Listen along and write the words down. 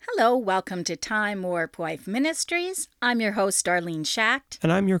Hello, welcome to Time Warp Wife Ministries. I'm your host, Darlene Schacht.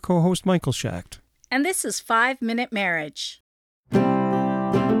 And I'm your co-host, Michael Schacht. And this is 5 Minute Marriage.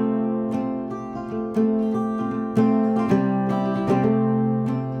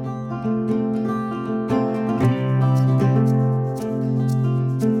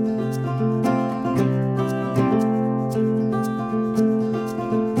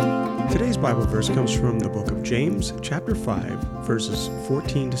 Today's Bible verse comes from the book of James, chapter 5, verses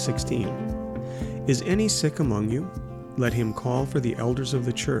 14 to 16. Is any sick among you? Let him call for the elders of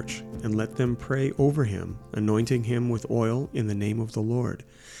the church, and let them pray over him, anointing him with oil in the name of the Lord.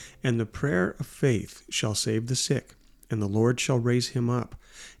 And the prayer of faith shall save the sick, and the Lord shall raise him up.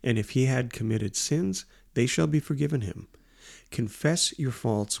 And if he had committed sins, they shall be forgiven him. Confess your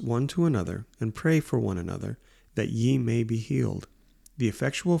faults one to another, and pray for one another, that ye may be healed. The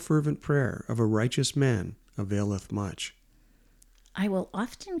effectual fervent prayer of a righteous man availeth much. I will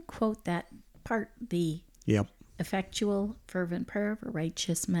often quote that part, the Yep. effectual fervent prayer of a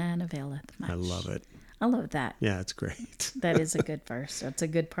righteous man availeth much. I love it. I love that. Yeah, it's great. That is a good verse. That's a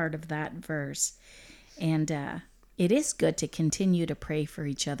good part of that verse. And it is good to continue to pray for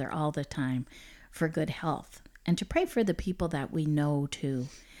each other all the time for good health, and to pray for the people that we know too,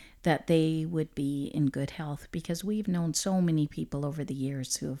 that they would be in good health, because we've known so many people over the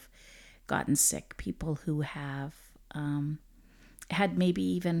years who have gotten sick, people who have had maybe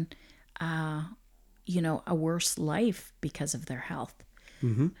even a worse life because of their health.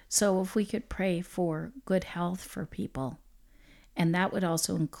 Mm-hmm. So if we could pray for good health for people, and that would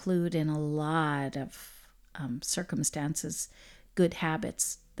also include in a lot of circumstances, good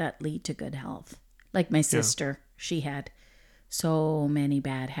habits that lead to good health. Like my sister, she had so many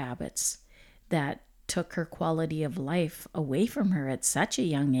bad habits that took her quality of life away from her at such a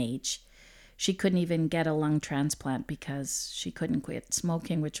young age. She couldn't even get a lung transplant because she couldn't quit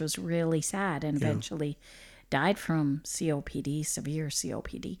smoking, which was really sad, and eventually died from COPD, severe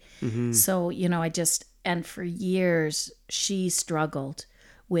COPD. Mm-hmm. So, and for years, she struggled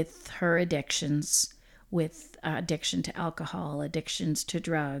with her addictions, with addiction to alcohol, addictions to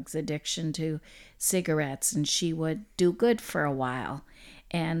drugs, addiction to cigarettes, and she would do good for a while,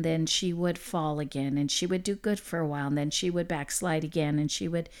 and then she would fall again, and she would do good for a while, and then she would backslide again, and she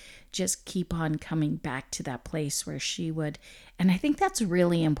would just keep on coming back to that place where she would. And I think that's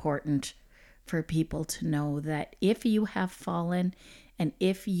really important for people to know, that if you have fallen and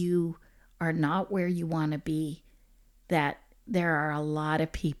if you are not where you want to be, that there are a lot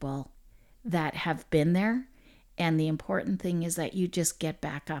of people that have been there. And the important thing is that you just get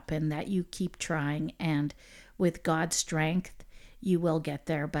back up and that you keep trying. And with God's strength, you will get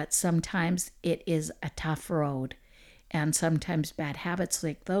there. But sometimes it is a tough road. And sometimes bad habits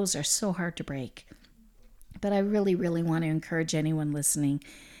like those are so hard to break. But I really, really want to encourage anyone listening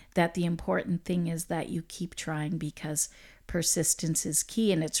that the important thing is that you keep trying, because persistence is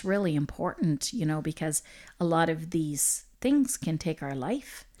key. And it's really important, because a lot of these things can take our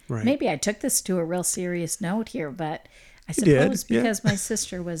life. Right. Maybe I took this to a real serious note here, but I suppose because my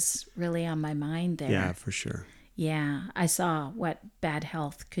sister was really on my mind there. Yeah, for sure. Yeah, I saw what bad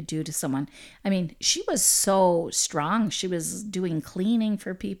health could do to someone. I mean, she was so strong. She was doing cleaning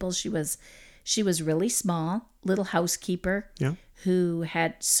for people. She was really small, little housekeeper who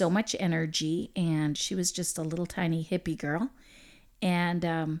had so much energy, and she was just a little tiny hippie girl,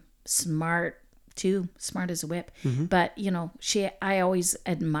 and smart too, smart as a whip. Mm-hmm. But, I always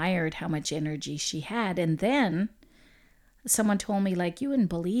admired how much energy she had. And then someone told me, like, you wouldn't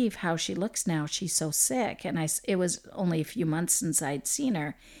believe how she looks now. She's so sick. And it was only a few months since I'd seen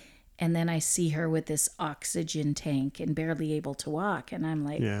her. And then I see her with this oxygen tank and barely able to walk. And I'm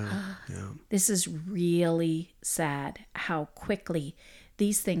like, this is really sad how quickly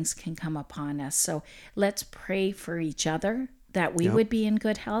these things can come upon us. So let's pray for each other, that we would be in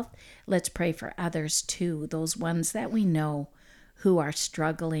good health. Let's pray for others too, those ones that we know who are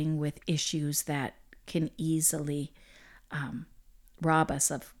struggling with issues that can easily rob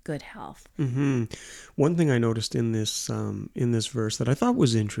us of good health. Mm-hmm. One thing I noticed in this verse that I thought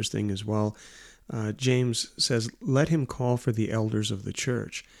was interesting as well, James says, let him call for the elders of the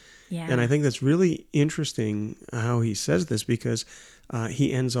church. Yeah. And I think that's really interesting how he says this, because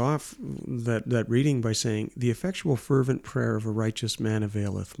he ends off that reading by saying, the effectual fervent prayer of a righteous man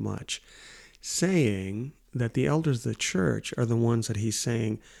availeth much, saying that the elders of the church are the ones that he's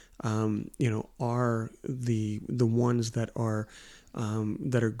saying, are the ones that are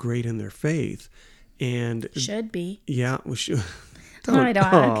great in their faith, and should be. Yeah, we should. No, I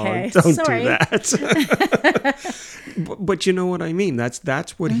don't. Okay, don't sorry. do that. But you know what I mean.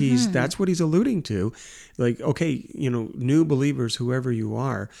 That's what he's alluding to. Like, okay, new believers, whoever you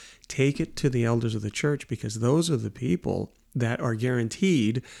are, take it to the elders of the church, because those are the people that are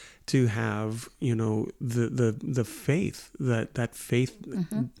guaranteed to have, the faith, that faith,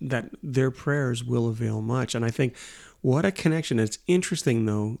 that their prayers will avail much. And I think what a connection. It's interesting,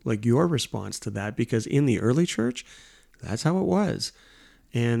 though, like your response to that, because in the early church, that's how it was.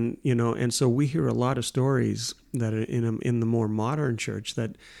 And, and so we hear a lot of stories that are in the more modern church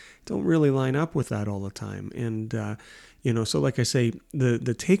that don't really line up with that all the time. And, so like I say,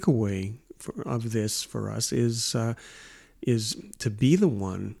 the takeaway of this for us is to be the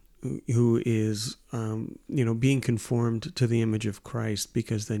one who is, being conformed to the image of Christ,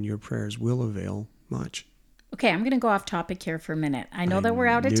 because then your prayers will avail much. Okay, I'm going to go off topic here for a minute. I know that we're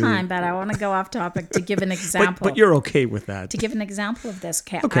out of time, but I want to go off topic to give an example. But you're okay with that. To give an example of this.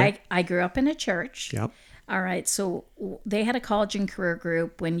 Okay. I grew up in a church. Yep. All right, so they had a college and career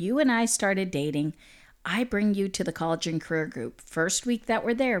group. When you and I started dating, I bring you to the college and career group. First week that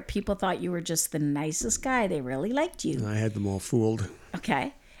we're there, people thought you were just the nicest guy. They really liked you. I had them all fooled.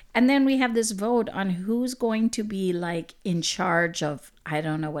 Okay. And then we have this vote on who's going to be like in charge of, I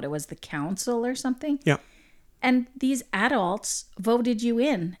don't know what it was, the council or something. Yeah. And these adults voted you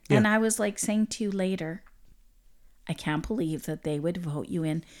in. Yeah. And I was like saying to you later, I can't believe that they would vote you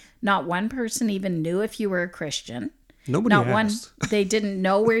in. Not one person even knew if you were a Christian. Nobody Not asked. They didn't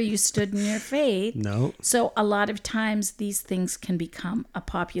know where you stood in your faith. No. So a lot of times these things can become a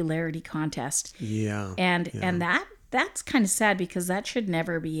popularity contest. Yeah. And that's kind of sad, because that should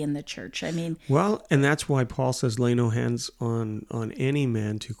never be in the church. I mean, well, and that's why Paul says, lay no hands on any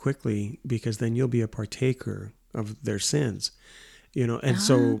man too quickly, because then you'll be a partaker of their sins. And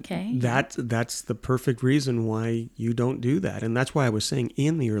so that's the perfect reason why you don't do that. And that's why I was saying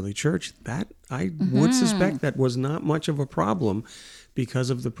in the early church that I would suspect that was not much of a problem, because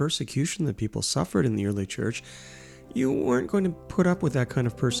of the persecution that people suffered in the early church. You weren't going to put up with that kind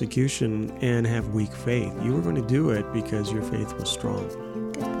of persecution and have weak faith. You were going to do it because your faith was strong.